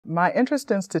My interest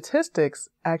in statistics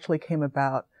actually came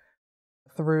about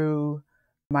through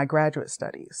my graduate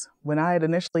studies. When I had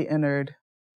initially entered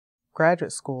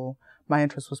graduate school, my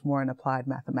interest was more in applied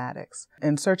mathematics.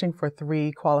 In searching for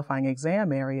 3 qualifying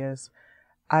exam areas,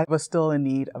 I was still in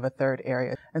need of a third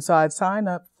area. And so I'd sign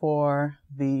up for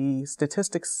the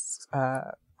statistics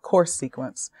course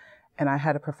sequence, and I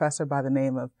had a professor by the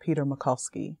name of Peter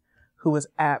Mikulski, who was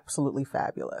absolutely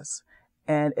fabulous.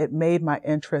 And it made my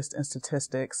interest in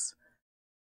statistics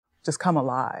just come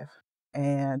alive.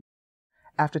 And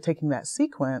after taking that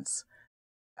sequence,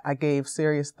 I gave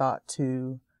serious thought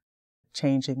to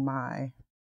changing my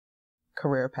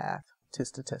career path to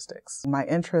statistics. My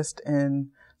interest in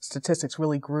statistics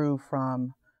really grew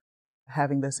from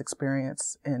having this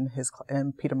experience in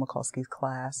Peter Mikulski's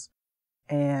class.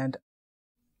 And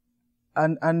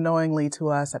unknowingly to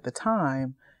us at the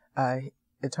time,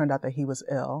 it turned out that he was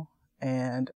ill,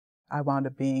 and I wound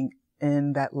up being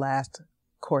in that last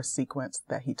course sequence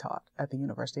that he taught at the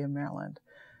University of Maryland.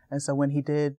 And so when he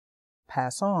did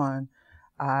pass on,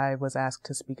 I was asked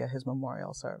to speak at his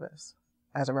memorial service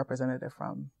as a representative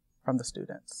from the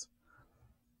students,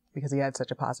 because he had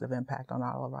such a positive impact on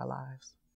all of our lives.